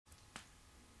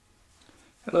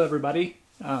Hello everybody.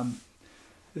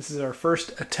 This is our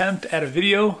first attempt at a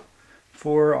video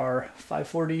for our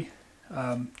 540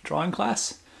 drawing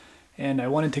class, and I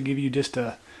wanted to give you just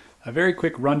a very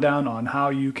quick rundown on how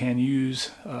you can use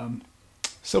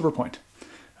Silverpoint.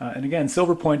 And again,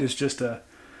 Silverpoint is just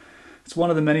it's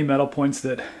one of the many metal points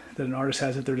that an artist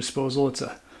has at their disposal. It's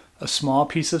a small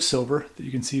piece of silver that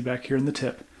you can see back here in the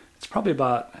tip. It's probably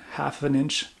about ½ an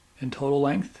inch in total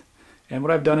length. And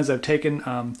what I've done is I've taken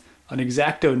an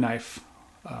X-Acto knife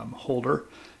holder,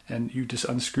 and you just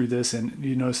unscrew this, and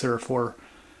you notice there are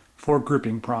four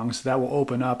gripping prongs that will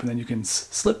open up, and then you can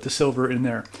slip the silver in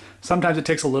there. Sometimes it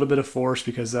takes a little bit of force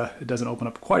because it doesn't open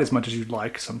up quite as much as you'd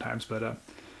like sometimes, but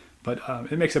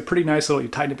it makes a pretty nice little, you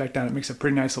tighten it back down, it makes a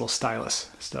pretty nice little stylus.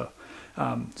 So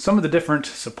some of the different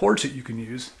supports that you can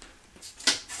use.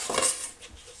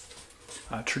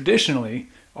 Traditionally,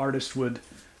 artists would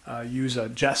use a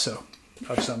gesso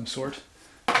of some sort,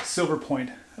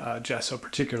 Silverpoint gesso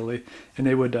particularly, and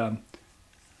they would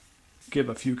give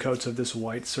a few coats of this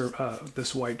white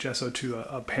gesso to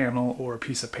a panel or a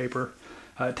piece of paper.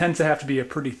 It tends to have to be a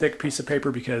pretty thick piece of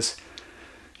paper because,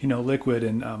 you know, liquid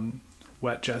and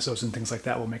wet gessos and things like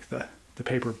that will make the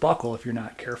paper buckle if you're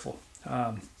not careful.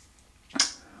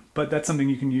 But that's something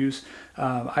you can use.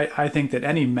 I think that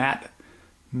any matte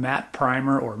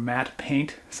primer or matte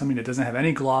paint, something that doesn't have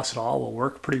any gloss at all, will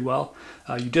work pretty well.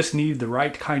 You just need the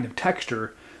right kind of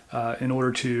texture in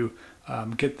order to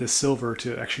get this silver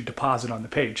to actually deposit on the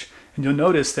page. And you'll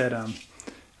notice that,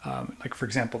 like for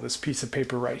example, this piece of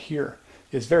paper right here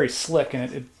is very slick,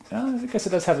 and I guess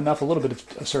it does have a little bit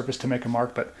of surface to make a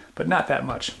mark, but not that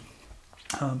much.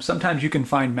 Sometimes you can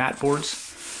find matte boards.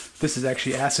 This is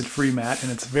actually acid-free matte,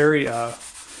 and it's very got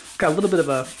a little bit of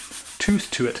a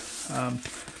tooth to it.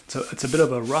 So it's a bit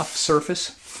of a rough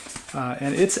surface,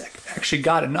 and it's actually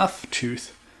got enough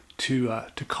tooth to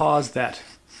cause that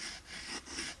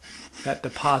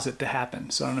deposit to happen.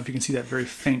 So I don't know if you can see that very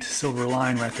faint silver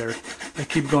line right there. I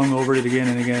keep going over it again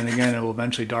and again and again, and it will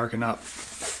eventually darken up.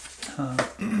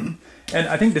 And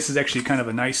I think this is actually kind of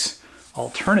a nice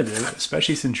alternative,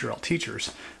 especially since you're all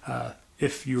teachers.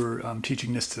 If you're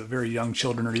teaching this to very young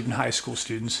children or even high school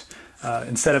students,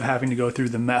 instead of having to go through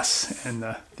the mess and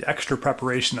the extra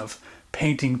preparation of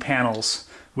painting panels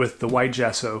with the white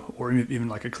gesso or even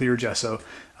like a clear gesso,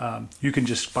 you can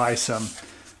just buy some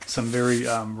very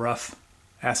rough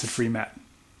acid-free matte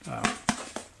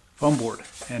foam board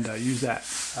and use that.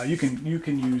 You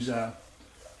can use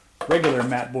regular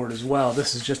matte board as well.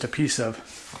 This is just a piece of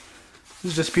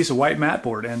white matte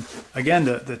board, and again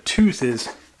the tooth is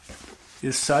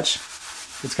such,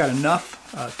 it's got enough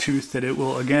tooth that it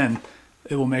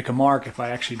will make a mark if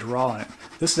I actually draw on it.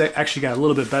 This has actually got a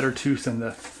little bit better tooth than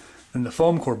the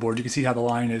foam core board. You can see how the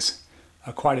line is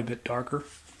quite a bit darker.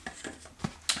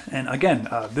 And again,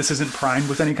 this isn't primed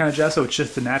with any kind of gesso. It's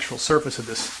just the natural surface of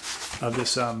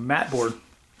this matte board.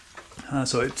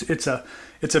 So it's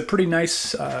a pretty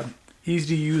nice,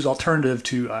 easy to use alternative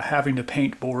to having to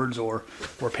paint boards or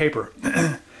paper.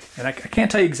 And I can't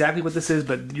tell you exactly what this is,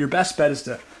 but your best bet is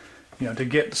to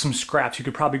get some scraps. You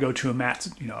could probably go to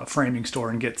a framing store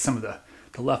and get some of the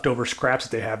leftover scraps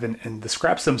that they have, and the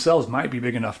scraps themselves might be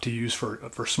big enough to use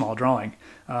for small drawing.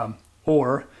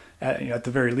 Or at the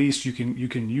very least, you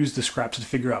can use the scraps to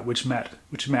figure out which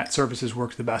matte surfaces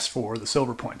work the best for the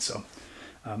Silverpoint. So,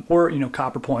 or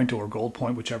copper point or gold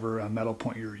point, whichever metal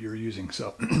point you're using.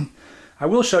 So, I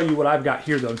will show you what I've got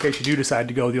here though, in case you do decide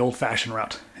to go the old-fashioned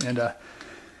route. And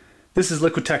this is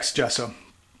Liquitex gesso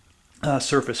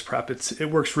surface prep. It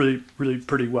works really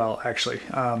pretty well actually.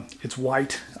 It's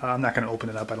white. I'm not going to open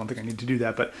it up. I don't think I need to do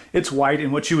that, but it's white.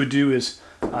 And what you would do is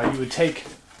you would take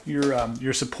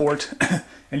your support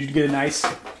and you'd get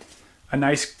a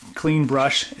nice clean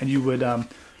brush, and you would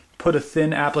put a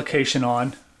thin application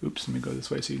on. Oops, let me go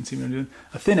this way so you can see what I'm doing.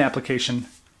 A thin application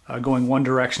going one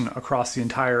direction across the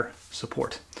entire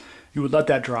support. You would let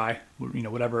that dry,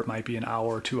 whatever it might be, an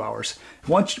hour or 2 hours.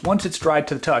 Once it's dried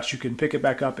to the touch, you can pick it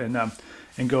back up and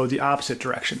go the opposite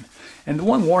direction. And the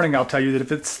one warning I'll tell you, that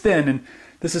if it's thin, and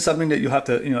this is something that you'll have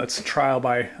to, it's a trial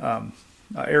by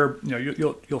error.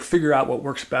 You'll figure out what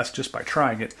works best just by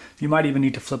trying it. You might even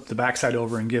need to flip the backside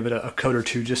over and give it a coat or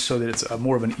two, just so that it's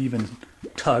more of an even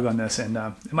tug on this, and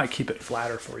it might keep it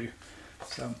flatter for you.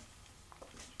 So,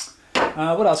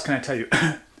 what else can I tell you?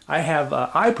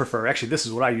 I prefer, actually this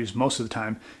is what I use most of the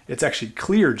time, it's actually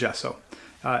clear gesso.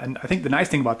 And I think the nice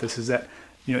thing about this is that,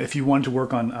 if you wanted to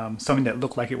work on something that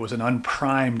looked like it was an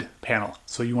unprimed panel,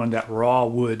 so you wanted that raw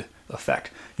wood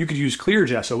effect, you could use clear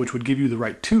gesso, which would give you the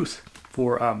right tooth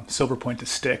for Silverpoint to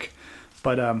stick,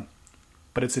 but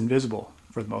it's invisible.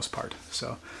 for the most part.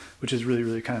 So, which is really,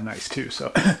 really kind of nice too.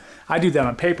 So I do that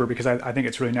on paper because I think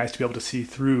it's really nice to be able to see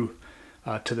through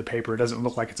to the paper. It doesn't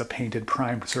look like it's a painted,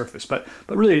 primed surface, but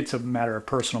really it's a matter of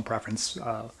personal preference.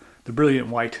 The brilliant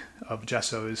white of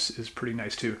gesso is pretty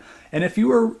nice too. And if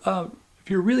you're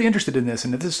really interested in this,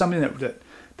 and if this is something that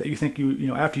you think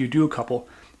after you do a couple,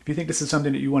 if you think this is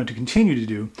something that you wanted to continue to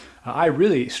do, I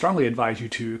really strongly advise you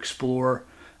to explore,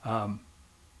 the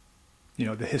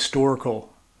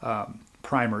historical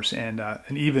primers and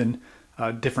even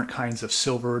different kinds of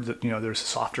silver. That there's a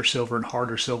softer silver and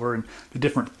harder silver, and the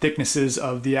different thicknesses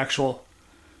of the actual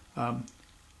the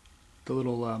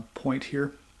little point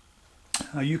here.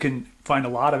 You can find a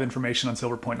lot of information on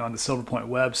Silverpoint on the Silverpoint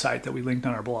website that we linked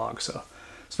on our blog. So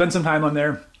spend some time on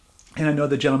there. And I know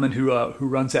the gentleman who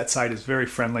runs that site is very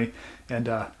friendly and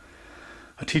a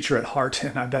teacher at heart.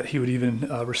 And I bet he would even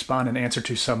respond and answer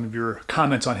to some of your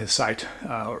comments on his site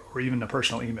or even a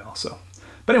personal email. So,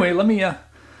 but anyway, let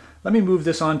me move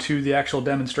this on to the actual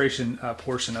demonstration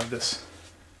portion of this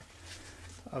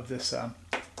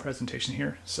presentation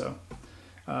here. So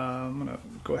I'm gonna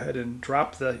go ahead and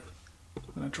drop the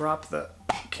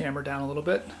camera down a little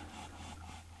bit.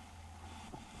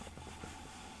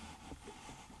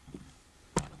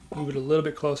 Move it a little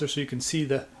bit closer so you can see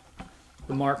the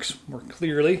marks more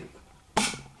clearly.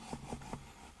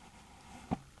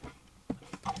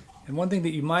 And one thing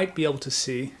that you might be able to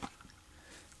see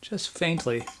just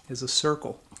faintly is a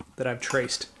circle that I've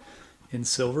traced in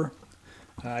silver.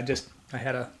 I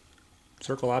had a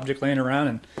circle object laying around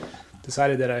and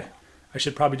decided that I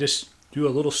should probably just do a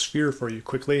little sphere for you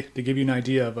quickly to give you an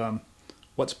idea of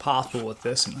what's possible with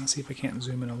this. And let's see if I can't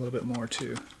zoom in a little bit more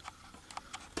too.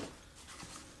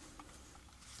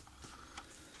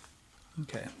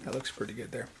 Okay, that looks pretty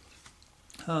good there.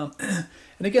 And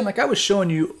again, like I was showing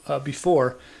you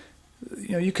before,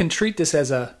 you can treat this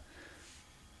as a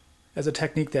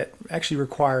technique that actually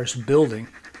requires building.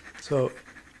 So,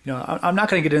 I'm not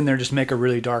going to get in there and just make a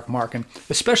really dark mark, and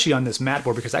especially on this mat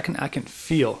board, because I can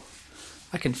feel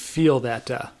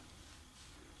that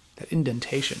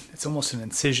indentation. It's almost an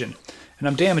incision, and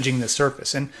I'm damaging the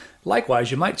surface. And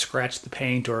likewise, you might scratch the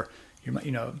paint, or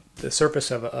the surface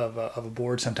of a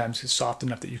board sometimes is soft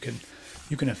enough that you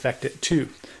can affect it too.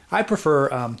 I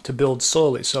prefer to build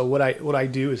slowly. So what I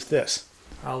do is this.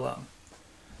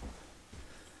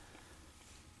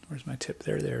 Where's my tip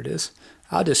there? There it is.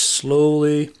 I'll just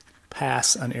slowly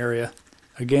pass an area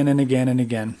again and again and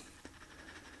again.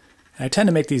 And I tend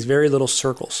to make these very little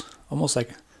circles, almost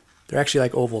like they're actually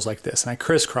like ovals like this, and I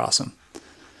crisscross them.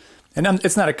 And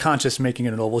it's not a conscious making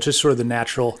it an oval, it's just sort of the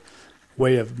natural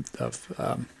way of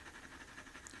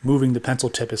moving the pencil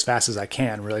tip as fast as I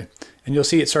can, really. And you'll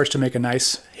see it starts to make a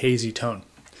nice hazy tone.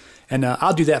 And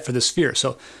I'll do that for the sphere.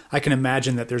 So I can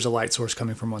imagine that there's a light source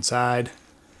coming from one side,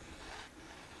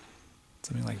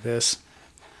 something like this.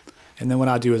 And then what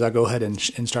I'll do is I'll go ahead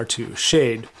and start to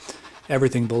shade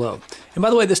everything below. And by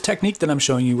the way, this technique that I'm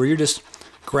showing you, where you're just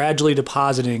gradually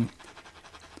depositing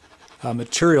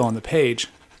material on the page,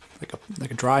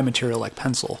 like a dry material like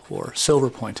pencil or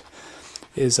Silverpoint,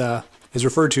 is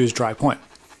referred to as dry point.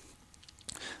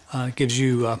 It gives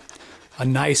you a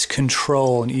nice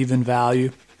control and even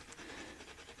value.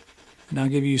 And I'll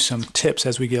give you some tips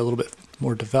as we get a little bit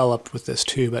more developed with this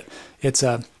too. But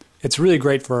it's really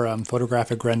great for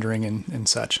photographic rendering and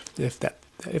such, if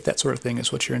that sort of thing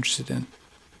is what you're interested in.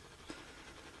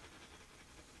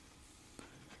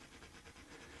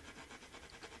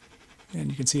 And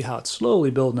you can see how it's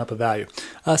slowly building up a value.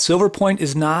 Silverpoint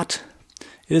is not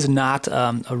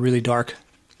a really dark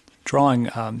drawing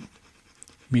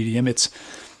medium.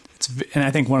 And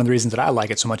I think one of the reasons that I like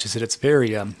it so much is that it's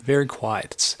very very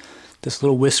quiet. It's this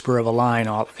little whisper of a line,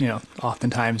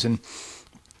 oftentimes, and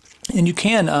you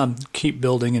can keep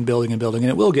building and building and building, and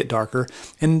it will get darker.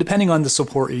 And depending on the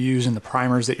support you use and the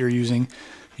primers that you're using,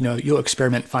 you'll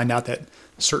experiment and find out that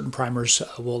certain primers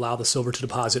will allow the silver to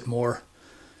deposit more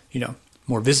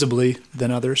visibly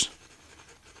than others.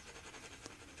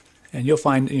 And you'll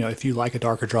find, if you like a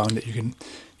darker drawing, that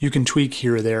you can tweak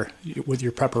here or there with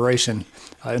your preparation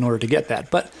in order to get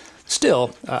that. But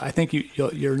still, I think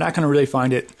you're not going to really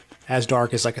find it as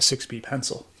dark as like a 6B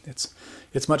pencil.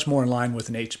 It's much more in line with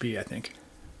an HB, I think.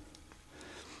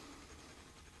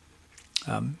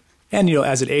 And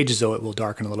as it ages, though, it will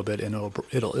darken a little bit, and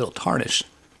it'll tarnish,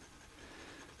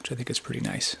 which I think is pretty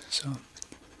nice.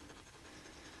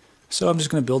 So I'm just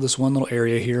going to build this one little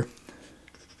area here.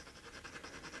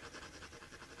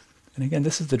 And again,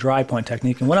 this is the dry point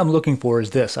technique. And what I'm looking for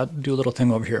is this. I'll do a little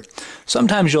thing over here.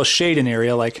 Sometimes you'll shade an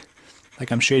area like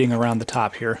I'm shading around the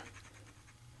top here.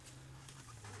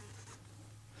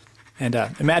 And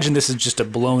imagine this is just a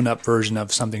blown up version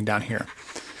of something down here.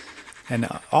 And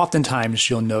oftentimes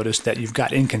you'll notice that you've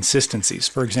got inconsistencies.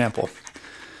 For example,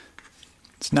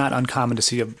 it's not uncommon to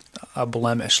see a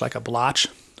blemish, like a blotch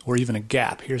or even a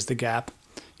gap. Here's the gap.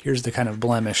 Here's the kind of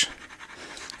blemish.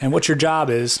 And what your job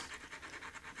is,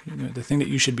 the thing that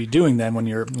you should be doing then when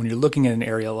you're looking at an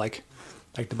area like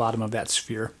the bottom of that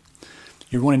sphere,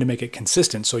 you're wanting to make it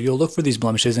consistent. So you'll look for these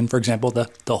blemishes, and for example,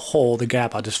 the hole, the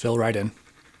gap, I'll just fill right in.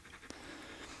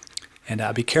 And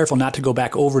be careful not to go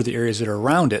back over the areas that are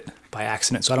around it by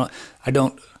accident. So I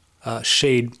don't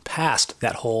shade past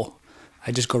that hole.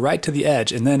 I just go right to the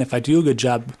edge, and then if I do a good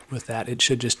job with that, it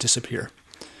should just disappear,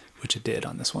 which it did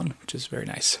on this one, which is very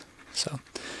nice. So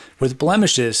with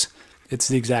blemishes, it's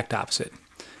the exact opposite.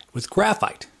 With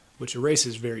graphite, which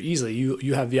erases very easily,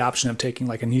 you have the option of taking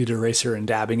like a kneaded eraser and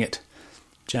dabbing it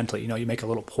gently. You make a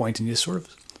little point and you sort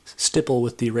of stipple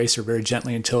with the eraser very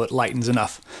gently until it lightens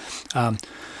enough.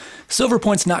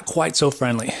 Silverpoint's not quite so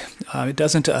friendly. It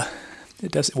does.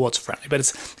 Well, it's friendly, but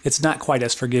it's not quite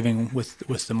as forgiving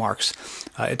with the marks.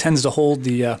 It tends to hold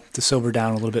the silver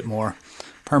down a little bit more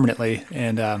permanently,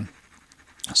 and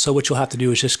so what you'll have to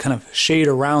do is just kind of shade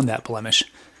around that blemish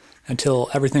until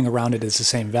everything around it is the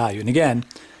same value. And again,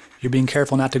 you're being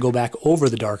careful not to go back over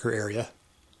the darker area.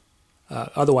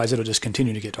 Otherwise, it'll just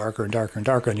continue to get darker and darker and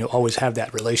darker, and you'll always have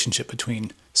that relationship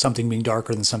between something being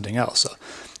darker than something else.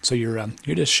 So you're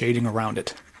just shading around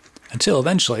it until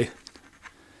eventually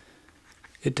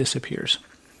it disappears.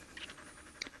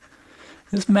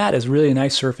 This mat is really a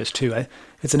nice surface too.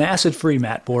 It's an acid-free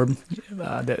mat board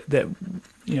that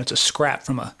it's a scrap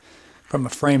from a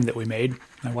frame that we made,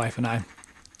 my wife and I.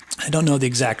 I don't know the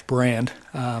exact brand,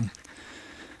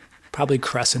 probably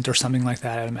Crescent or something like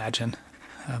that, I'd imagine.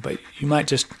 But you might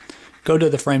just go to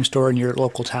the frame store in your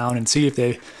local town and see if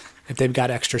they've got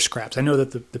extra scraps. I know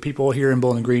that the people here in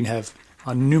Bowling Green have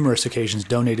on numerous occasions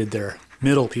donated their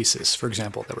middle pieces, for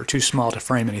example, that were too small to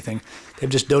frame anything. They've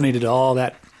just donated all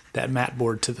that mat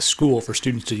board to the school for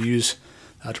students to use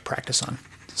to practice on.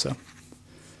 So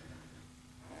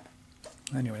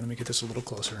anyway, let me get this a little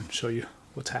closer and show you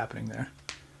what's happening there.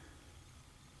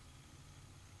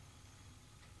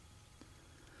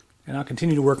 And I'll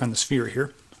continue to work on the sphere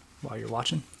here while you're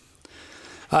watching.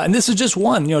 And this is just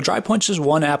one, dry point's just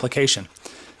one application.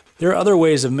 There are other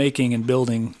ways of making and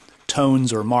building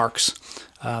tones or marks.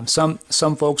 Some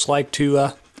folks like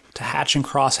to hatch and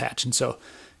cross hatch, and so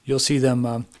you'll see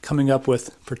them coming up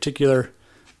with particular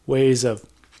ways of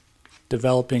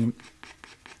developing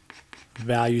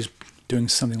values doing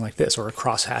something like this, or a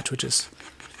cross hatch, which is,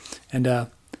 and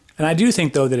I do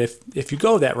think though that if you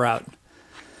go that route,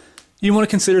 you want to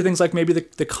consider things like maybe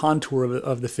the contour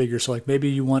of the figure. So like maybe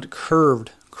you want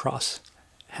curved cross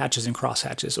hatches and cross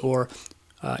hatches, or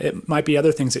it might be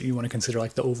other things that you want to consider,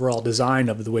 like the overall design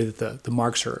of the way that the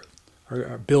marks are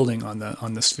building on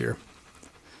the sphere.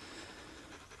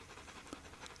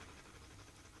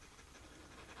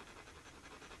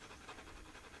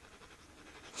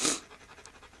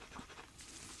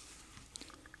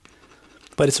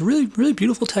 But it's a really, really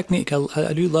beautiful technique.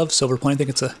 I do love Silverpoint. I think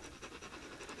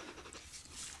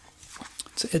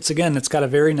it's got a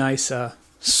very nice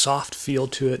soft feel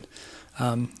to it.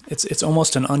 It's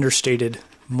almost an understated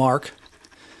mark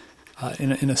I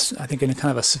think in a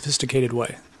kind of a sophisticated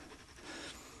way.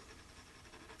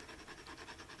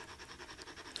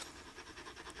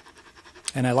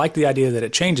 And I like the idea that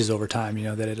it changes over time,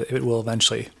 that it will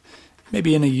eventually,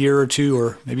 maybe in a year or two,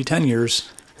 or maybe 10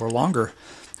 years or longer,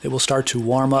 it will start to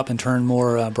warm up and turn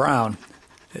more brown.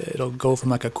 It'll go from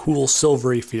like a cool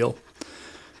silvery feel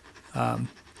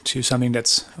to something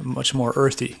that's much more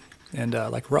earthy and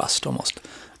like rust almost,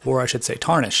 or I should say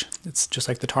tarnish. It's just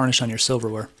like the tarnish on your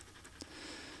silverware,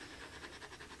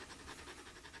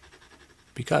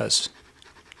 because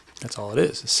that's all it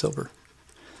is silver.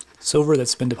 Silver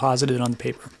that's been deposited on the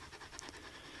paper.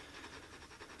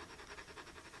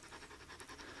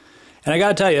 And I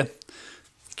gotta tell you,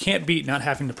 can't beat not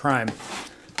having to prime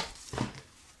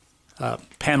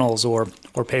panels or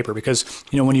paper, because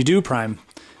when you do prime,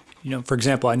 for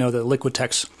example, I know the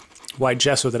Liquitex white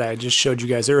gesso that I just showed you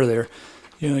guys earlier,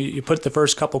 you put the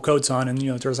first couple coats on, and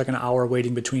there's like an hour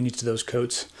waiting between each of those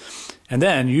coats, and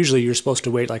then usually you're supposed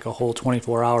to wait like a whole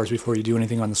 24 hours before you do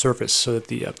anything on the surface, so that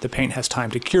the paint has time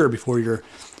to cure before you're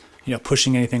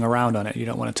pushing anything around on it. You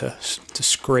don't want it to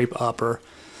scrape up or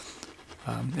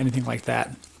anything like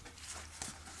that.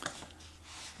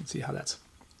 Let's see how that's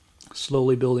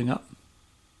slowly building up.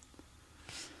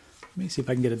 Let me see if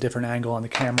I can get a different angle on the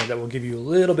camera that will give you a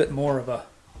little bit more of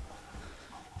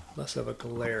less of a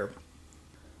glare.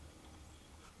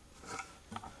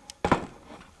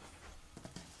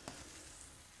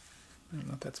 I don't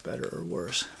know if that's better or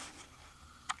worse.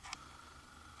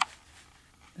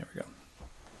 There we go.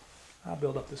 I'll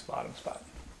build up this bottom spot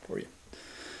for you.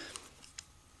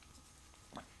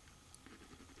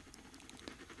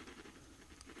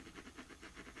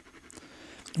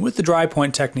 With the dry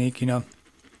point technique, you know,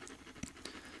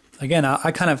 again,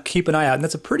 I kind of keep an eye out, and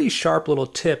that's a pretty sharp little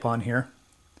tip on here.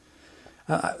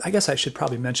 I guess I should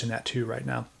probably mention that too right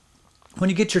now. When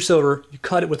you get your silver, you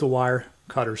cut it with the wire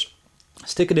cutters,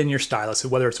 stick it in your stylus,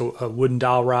 whether it's a wooden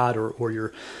dowel rod or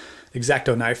your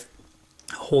X-Acto knife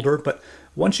holder. But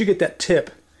once you get that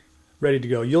tip ready to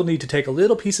go, you'll need to take a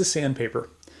little piece of sandpaper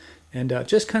and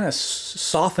just kind of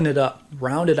soften it up,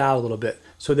 round it out a little bit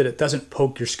so that it doesn't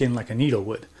poke your skin like a needle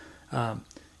would.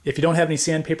 If you don't have any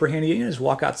sandpaper handy, you just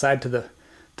walk outside to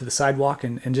the sidewalk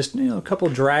and just, you know, a couple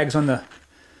of drags on the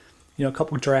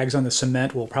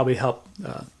cement will probably help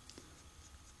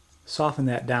soften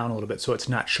that down a little bit so it's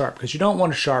not sharp, because you don't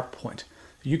want a sharp point.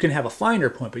 You can have a finer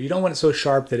point, but you don't want it so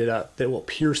sharp that it will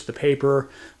pierce the paper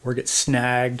or get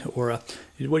snagged, or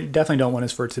what you definitely don't want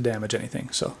is for it to damage anything.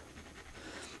 So,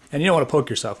 and you don't want to poke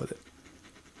yourself with it.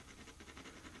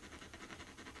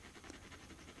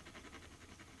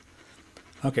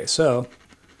 Okay, so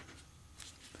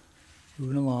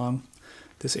moving along,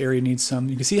 this area needs some.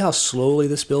 You can see how slowly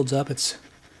this builds up. It's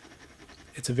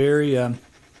a very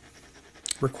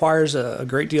requires a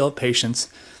great deal of patience.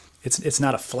 It's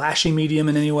not a flashy medium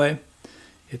in any way.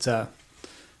 It's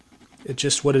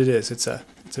just what it is. It's a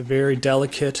very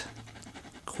delicate,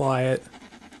 quiet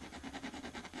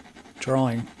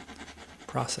drawing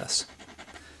process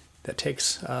that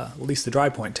takes at least the dry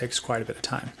point takes quite a bit of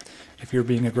time. If you're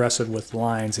being aggressive with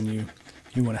lines and you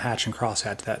want to hatch and cross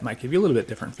hatch, that might give you a little bit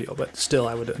different feel, but still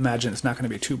I would imagine it's not going to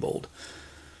be too bold.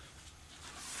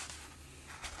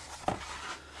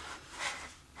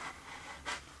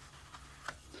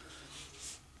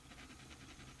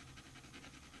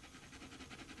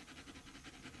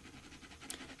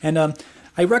 And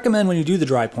I recommend when you do the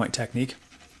dry point technique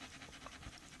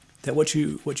that what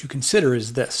you consider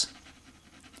is this: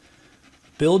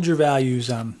 build your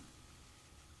values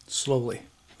slowly.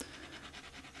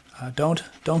 Don't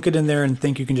get in there and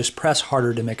think you can just press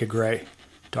harder to make a gray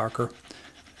darker.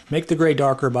 Make the gray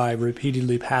darker by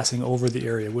repeatedly passing over the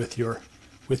area with your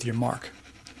mark.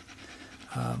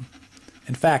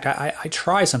 In fact, I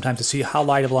try sometimes to see how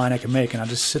light of a line I can make, and I'll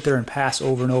just sit there and pass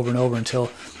over and over and over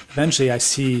until eventually I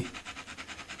see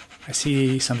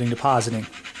something depositing.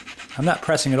 I'm not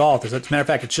pressing at all. As a matter of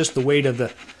fact, it's just the weight of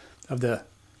the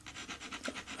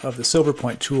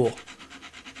Silverpoint tool.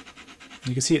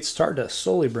 You can see it's starting to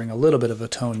slowly bring a little bit of a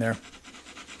tone there.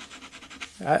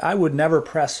 I would never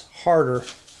press harder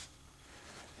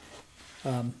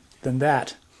than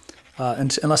that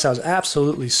unless I was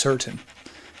absolutely certain.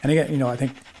 And again, you know, I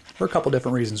think for a couple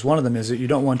different reasons. One of them is that you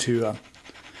don't want to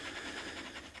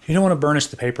burnish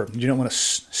the paper. You don't want to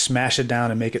smash it down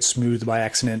and make it smooth by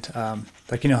accident.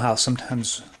 Like, you know how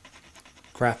sometimes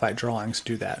graphite drawings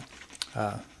do that.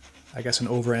 I guess an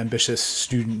overambitious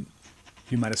student,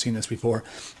 you might have seen this before,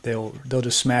 they'll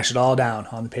just smash it all down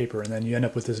on the paper, and then you end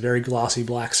up with this very glossy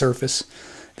black surface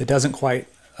that doesn't quite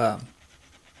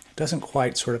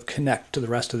sort of connect to the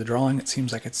rest of the drawing. It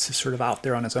seems like it's just sort of out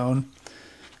there on its own.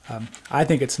 I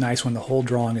think it's nice when the whole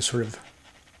drawing is sort of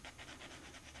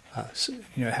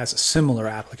it has a similar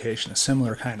application, a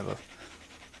similar kind of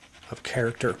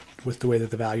character with the way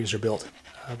that the values are built,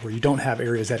 where you don't have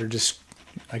areas that are just,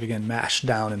 like, again, mashed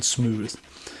down and smooth.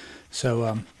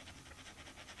 So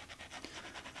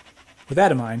with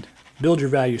that in mind, build your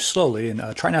values slowly,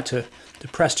 and try not to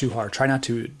press too hard. Try not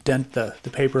to dent the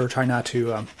paper. Try not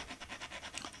to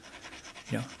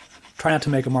try not to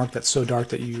make a mark that's so dark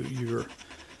that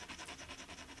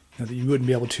that you wouldn't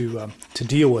be able to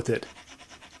deal with it,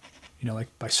 like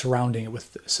by surrounding it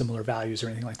with similar values or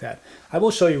anything like that. I will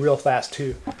show you real fast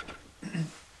too.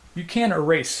 You can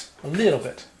erase a little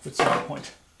bit with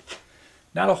Silverpoint.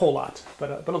 Not a whole lot,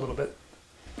 but a little bit.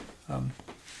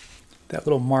 That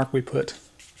little mark we put,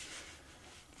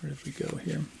 where did we go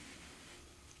here?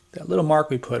 That little mark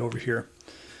we put over here.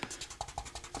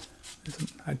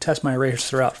 I test my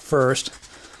eraser out first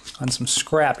on some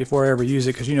scrap before I ever use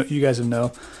it, because you guys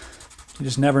know, you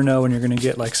just never know when you're going to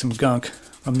get like some gunk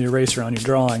from the eraser on your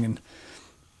drawing, and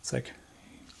it's like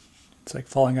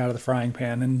falling out of the frying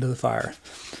pan into the fire.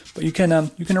 But you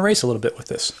can erase a little bit with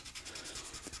this.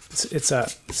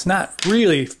 It's not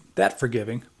really that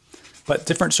forgiving, but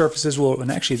different surfaces will,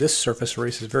 and actually this surface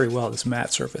erases very well, this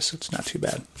matte surface. It's not too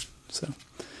bad. So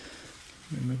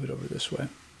let me move it over this way,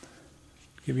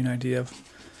 give you an idea of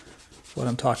what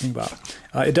I'm talking about.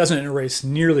 It doesn't erase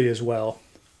nearly as well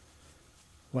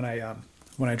when I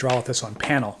when I draw with this on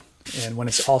panel, and when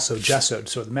it's also gessoed.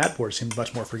 So the mat board seems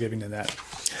much more forgiving than that.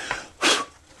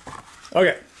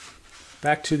 Okay,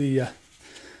 back to the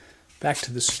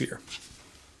sphere.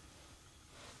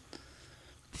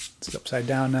 It's upside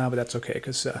down now, but that's okay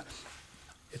because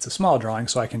it's a small drawing,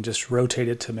 so I can just rotate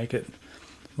it to make it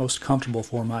most comfortable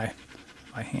for my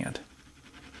hand.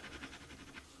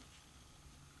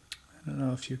 I don't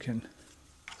know if you can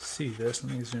see this.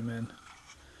 Let me zoom in.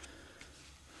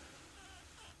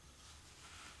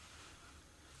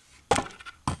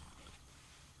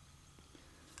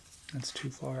 That's too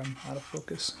far. I'm out of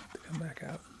focus. I have to come back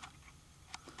out.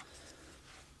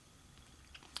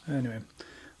 Anyway,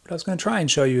 what I was going to try and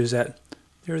show you is that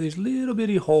there are these little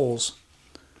bitty holes.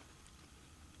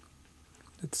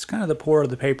 It's kind of the pore of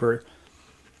the paper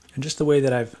and just the way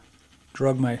that I've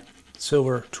drug my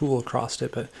silver tool across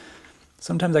it, but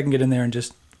sometimes I can get in there and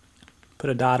just put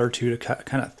a dot or two to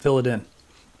kind of fill it in.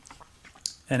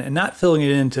 And not filling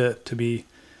it in to be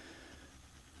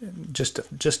just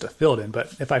to fill it in,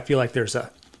 but if I feel like there's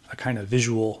a kind of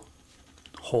visual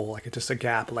hole, like just a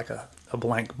gap, like a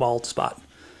blank bald spot,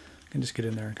 I can just get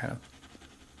in there and kind of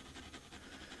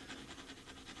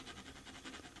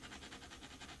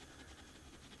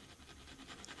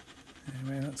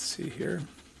anyway, let's see here.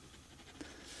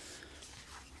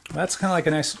 That's kind of like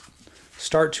a nice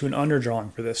start to an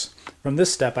underdrawing for this. From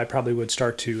this step, I probably would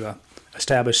start to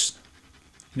establish,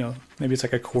 maybe it's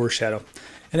like a core shadow.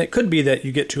 And it could be that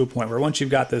you get to a point where once you've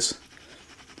got this,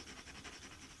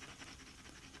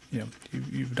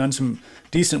 you've done some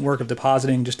decent work of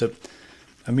depositing just a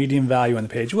medium value on the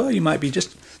page. Well, you might be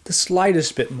just the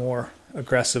slightest bit more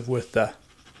aggressive with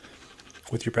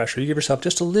your pressure. You give yourself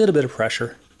just a little bit of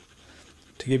pressure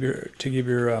to give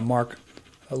your mark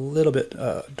a little bit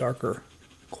darker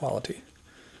quality.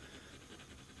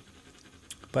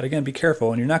 But again, be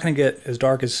careful, and you're not going to get as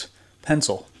dark as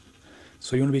pencil.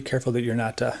 So you want to be careful that you're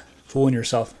not fooling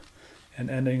yourself and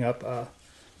ending up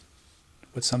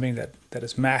with something that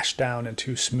is mashed down and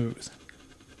too smooth.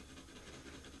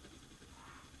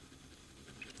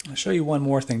 I'll show you one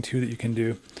more thing too that you can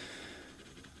do.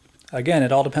 Again,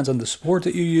 it all depends on the support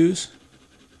that you use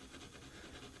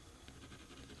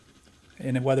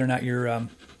and whether or not you're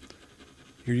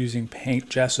using paint,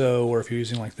 gesso, or if you're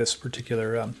using like this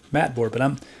particular mat board. But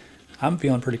I'm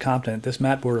feeling pretty confident. This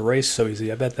mat board erased so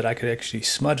easy. I bet that I could actually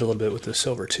smudge a little bit with the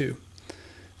silver too.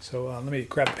 So let me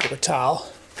grab a paper towel.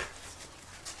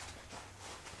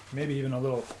 Maybe even a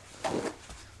little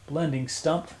blending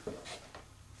stump.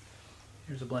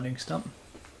 Here's a blending stump.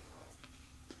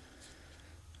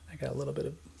 I got a little bit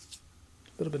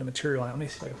of material on it. Let me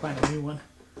see if I can find a new one.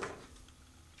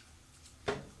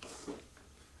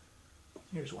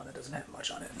 Here's one that doesn't have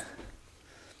much on it.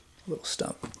 A little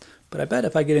stump. But I bet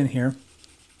if I get in here,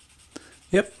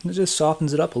 yep, it just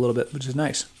softens it up a little bit, which is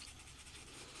nice.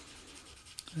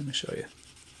 Let me show you.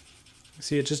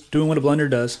 See, it's just doing what a blender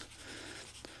does.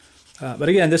 But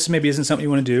again, this maybe isn't something you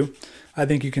want to do. I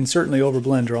think you can certainly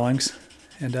overblend drawings.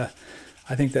 And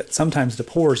I think that sometimes the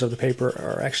pores of the paper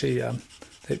are actually,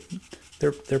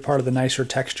 they're part of the nicer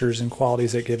textures and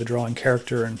qualities that give a drawing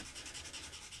character and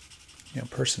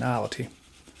personality.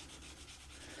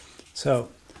 So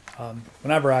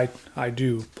whenever I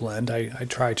do blend, I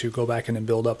try to go back in and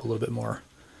build up a little bit more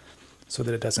so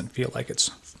that it doesn't feel like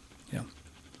it's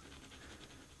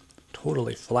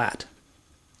totally flat.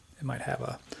 It might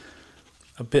have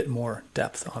a bit more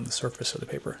depth on the surface of the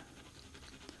paper.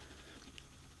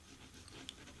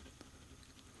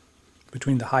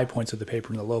 Between the high points of the paper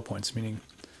and the low points, meaning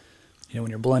when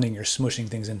you're blending, you're smushing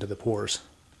things into the pores.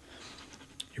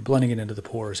 You're blending it into the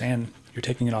pores and you're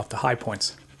taking it off the high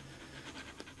points.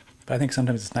 But I think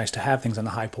sometimes it's nice to have things on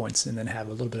the high points and then have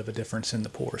a little bit of a difference in the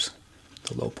pores,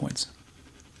 the low points.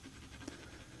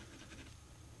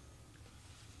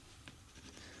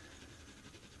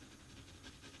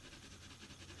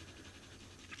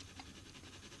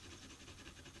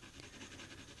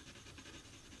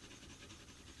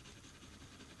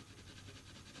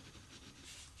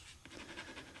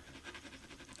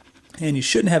 And you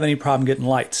shouldn't have any problem getting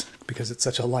lights because it's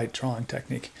such a light drawing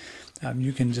technique.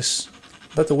 You can just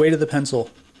let the weight of the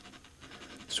pencil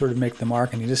sort of make the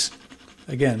mark, and you just,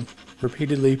 again,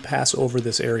 repeatedly pass over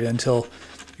this area until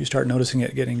you start noticing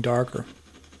it getting darker.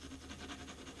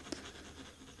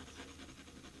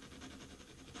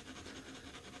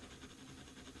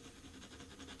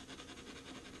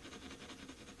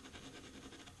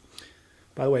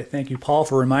 By the way, thank you, Paul,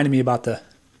 for reminding me about the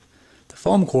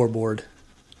foam core board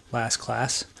last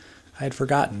class. I had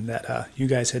forgotten that you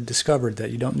guys had discovered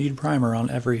that you don't need primer on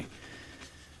every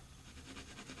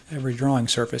drawing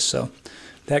surface. So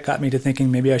that got me to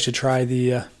thinking maybe I should try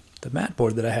the mat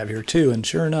board that I have here too, and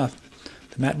sure enough,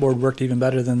 the mat board worked even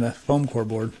better than the foam core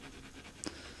board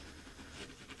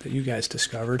that you guys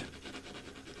discovered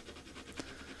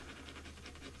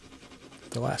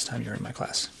the last time you were in my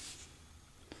class.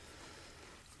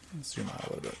 Let's zoom out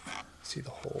a little bit, see the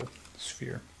whole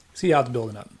sphere, see how it's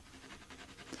building up.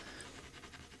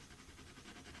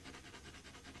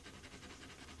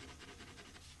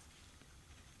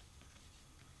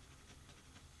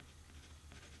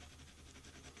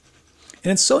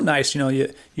 And it's so nice, you know,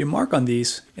 you mark on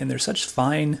these and they're such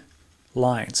fine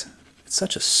lines. It's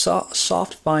such a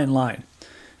soft, fine line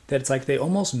that it's like they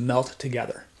almost melt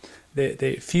together.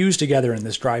 They fuse together in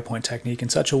this dry point technique in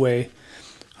such a way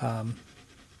that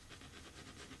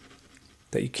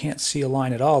you can't see a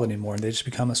line at all anymore, and they just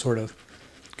become a sort of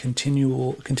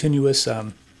continuous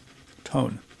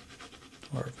tone,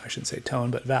 or I shouldn't say tone,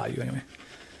 but value anyway.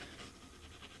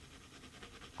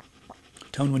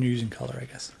 Tone when you're using color, I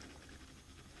guess.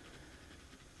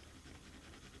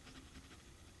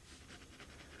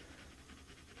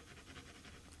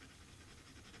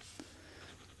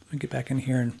 Let me get back in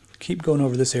here and keep going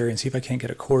over this area and see if I can't get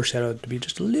a core shadow to be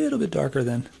just a little bit darker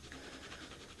than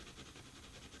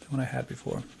what I had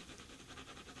before.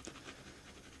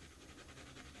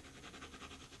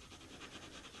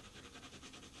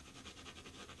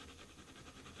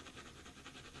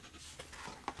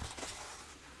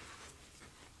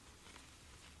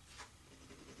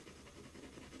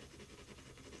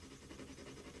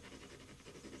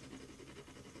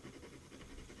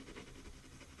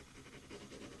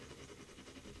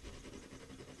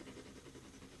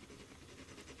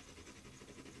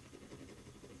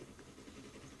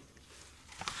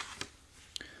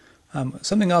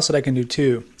 Something else that I can do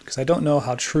too, because I don't know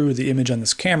how true the image on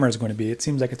this camera is going to be. It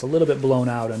seems like it's a little bit blown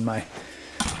out in my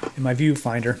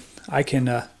viewfinder. I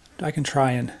can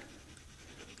try and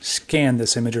scan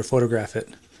this image or photograph it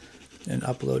and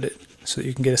upload it so that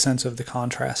you can get a sense of the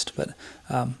contrast. But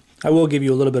I will give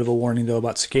you a little bit of a warning though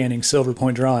about scanning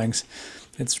Silverpoint drawings.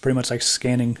 It's pretty much like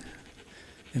scanning,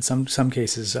 in some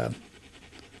cases,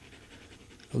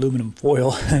 aluminum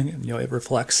foil. You know, it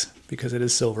reflects because it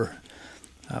is silver.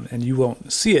 And you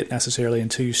won't see it necessarily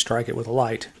until you strike it with a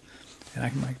light. And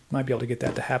I might be able to get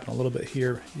that to happen a little bit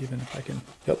here, even if I can.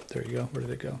 Yep, there you go. Where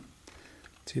did it go?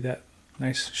 See that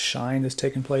nice shine that's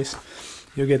taking place?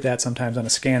 You'll get that sometimes on a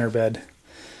scanner bed.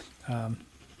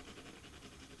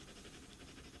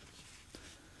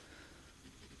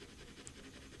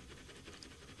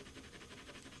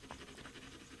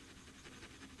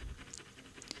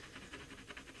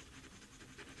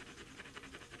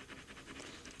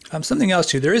 Something else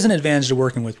too, there is an advantage to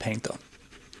working with paint though.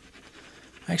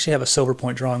 I actually have a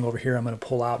Silverpoint drawing over here I'm going to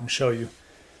pull out and show you.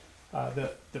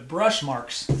 The brush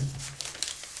marks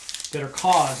that are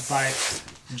caused by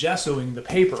gessoing the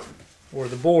paper or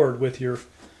the board with your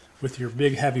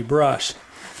big heavy brush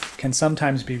can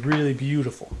sometimes be really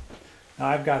beautiful. Now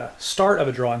I've got a start of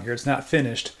a drawing here, it's not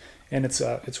finished, and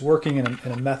it's working in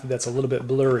a method that's a little bit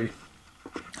blurry.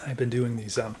 I've been doing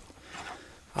these out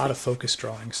of focus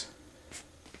drawings.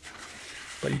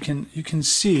 But you can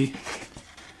see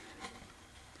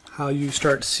how you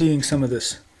start seeing some of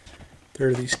this. There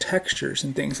are these textures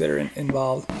and things that are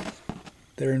involved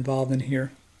in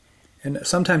here, and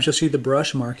sometimes you'll see the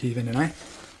brush mark even. And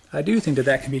I do think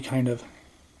that can be kind of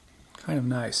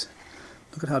nice.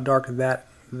 Look at how dark that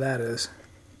is.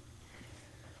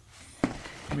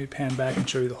 Let me pan back and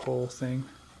show you the whole thing.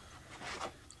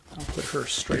 I'll put her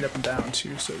straight up and down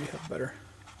too, so you have a better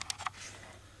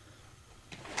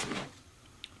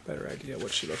idea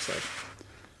what she looks like.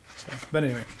 So, but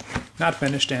anyway, not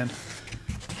finished and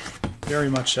very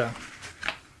much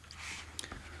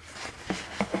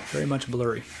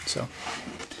blurry. So,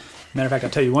 matter of fact, I'll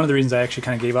tell you one of the reasons I actually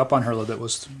kind of gave up on her a little bit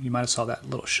was you might have saw that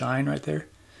little shine right there.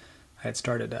 I had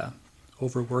started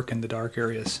overworking the dark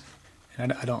areas,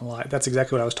 and I don't lie. That's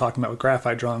exactly what I was talking about with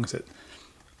graphite drawings. That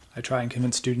I try and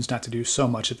convince students not to do so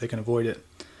much if they can avoid it.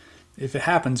 If it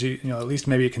happens, you know, at least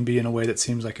maybe it can be in a way that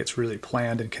seems like it's really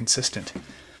planned and consistent,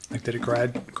 like that it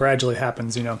gradually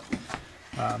happens, you know.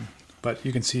 But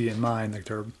you can see in mine, like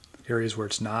there are areas where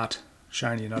it's not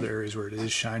shiny and other areas where it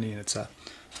is shiny, and it's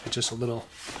just a little,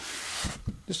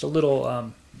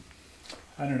 I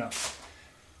don't know,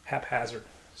 haphazard.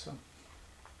 So.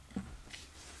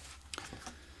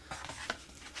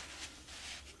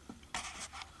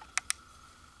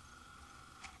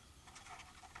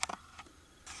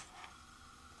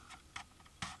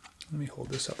 Let me hold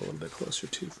this up a little bit closer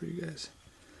too for you guys,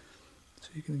 so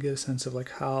you can get a sense of like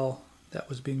how that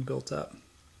was being built up.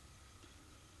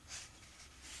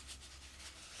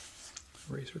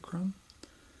 Razor chrome.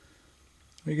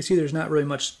 You can see there's not really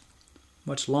much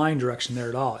line direction there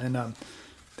at all, and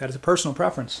that is a personal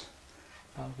preference.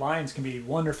 Lines can be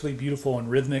wonderfully beautiful and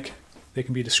rhythmic. They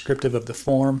can be descriptive of the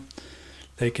form.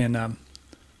 They can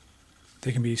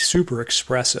be super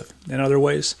expressive in other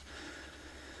ways.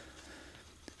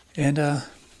 And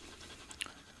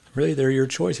really, they're your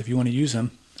choice if you want to use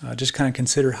them. Just kind of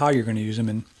consider how you're going to use them,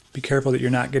 and be careful that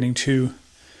you're not getting too,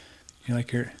 be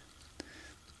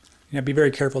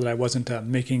very careful that I wasn't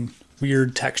making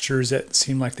weird textures that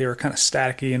seemed like they were kind of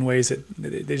staticky in ways that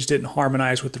they just didn't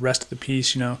harmonize with the rest of the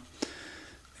piece,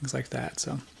 things like that.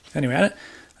 So anyway, I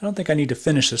don't think I need to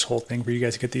finish this whole thing for you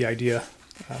guys to get the idea.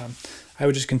 I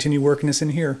would just continue working this in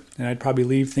here, and I'd probably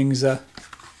leave things,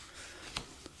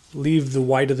 leave the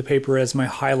white of the paper as my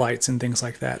highlights and things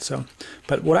like that. So,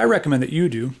 but what I recommend that you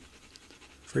do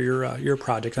for your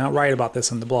project, and I'll write about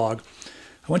this on the blog,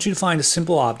 I want you to find a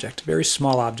simple object, a very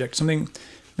small object, something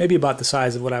maybe about the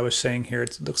size of what I was saying here.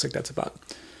 It looks like that's about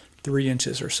 3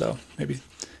 inches or so, maybe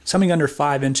something under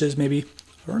 5 inches, maybe,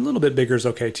 or a little bit bigger is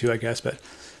okay too, I guess. But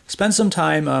spend some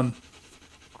time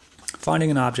finding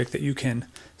an object that you can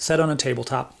set on a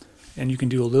tabletop, and you can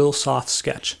do a little soft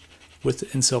sketch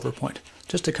with in Silverpoint,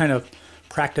 just to kind of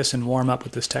practice and warm up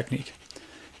with this technique.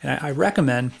 And I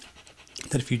recommend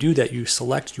that if you do that, you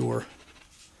select your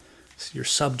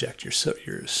subject, your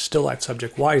still life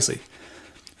subject wisely,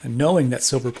 and knowing that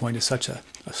Silverpoint is such a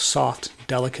soft,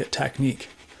 delicate technique,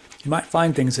 you might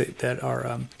find things that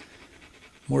are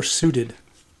more suited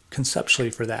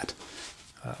conceptually for that,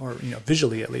 or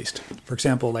visually at least. For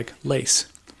example, like lace.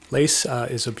 Lace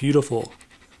is a beautiful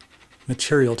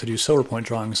material to do Silverpoint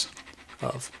drawings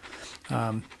of,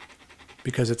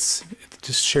 because it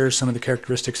just shares some of the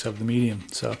characteristics of the medium.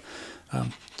 So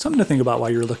something to think about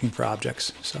while you're looking for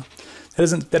objects. So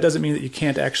that doesn't mean that you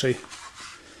can't actually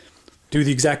do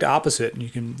the exact opposite, and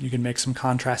you can make some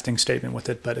contrasting statement with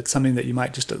it, but it's something that you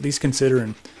might just at least consider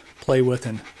and play with.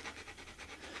 And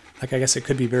like, I guess it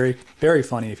could be very, very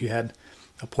funny if you had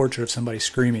a portrait of somebody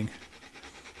screaming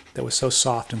that was so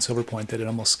soft in Silverpoint that it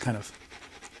almost kind of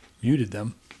muted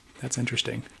them. That's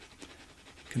interesting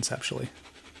conceptually.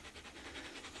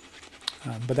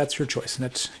 But that's your choice,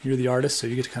 and you're the artist, so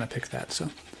you get to kind of pick that. So.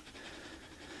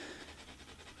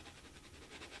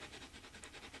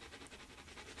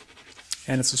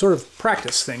 And it's a sort of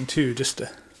practice thing too, just to,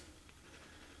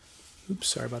 oops,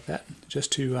 sorry about that,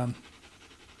 just to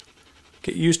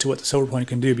get used to what the Silverpoint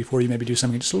can do before you maybe do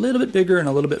something just a little bit bigger and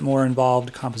a little bit more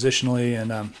involved compositionally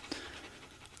and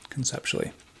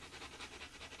conceptually.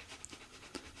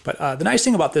 But the nice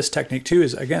thing about this technique too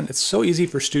is, again, it's so easy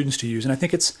for students to use, and I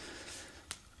think it's,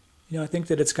 I think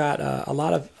that it's got a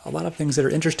lot of things that are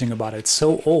interesting about it. It's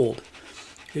so old,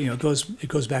 it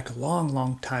goes back a long,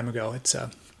 long time ago. It's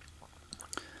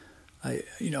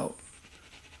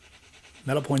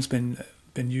metal point's been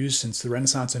used since the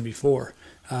Renaissance and before.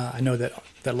 I know that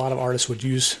a lot of artists would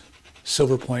use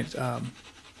Silverpoint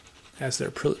as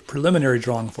their preliminary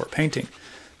drawing for painting.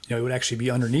 It would actually be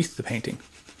underneath the painting.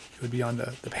 It would be on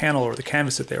the panel or the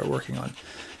canvas that they were working on.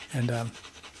 And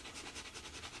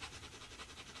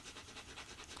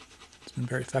it's been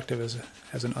very effective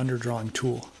as an underdrawing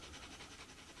tool.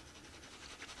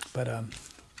 But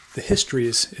the history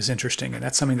is interesting, and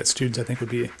that's something that students, I think, would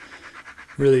be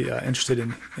really interested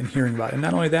in hearing about. And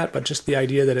not only that, but just the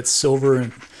idea that it's silver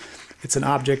and it's an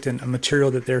object and a material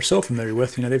that they're so familiar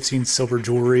with. They've seen silver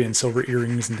jewelry and silver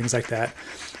earrings and things like that.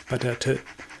 But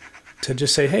to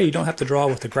just say, hey, you don't have to draw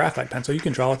with a graphite pencil. You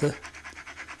can draw with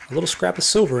a little scrap of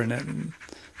silver in it. And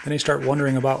then they start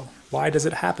wondering about, why does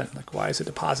it happen? Like, why is it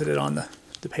deposited on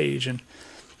the page? And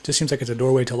it just seems like it's a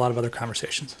doorway to a lot of other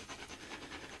conversations.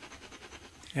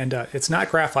 And it's not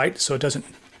graphite, so it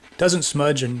doesn't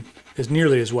smudge and as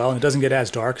nearly as well, and it doesn't get as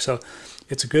dark. So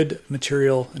it's a good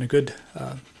material and a good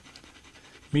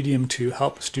medium to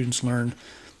help students learn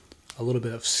a little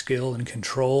bit of skill and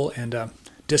control and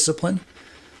discipline,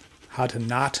 how to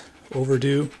not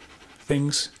overdo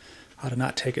things, how to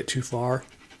not take it too far.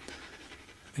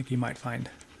 I think you might find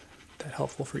that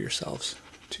helpful for yourselves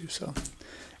too. So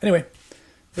anyway,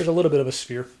 there's a little bit of a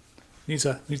sphere. Needs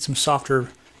some softer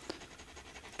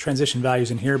transition values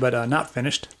in here, but not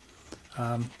finished.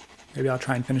 Maybe I'll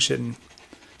try and finish it and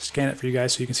scan it for you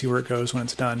guys so you can see where it goes when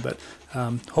it's done. But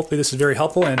hopefully this is very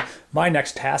helpful, and my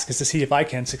next task is to see if I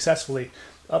can successfully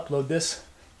upload this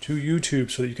to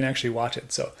YouTube so that you can actually watch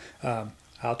it. So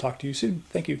I'll talk to you soon.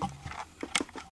 Thank you.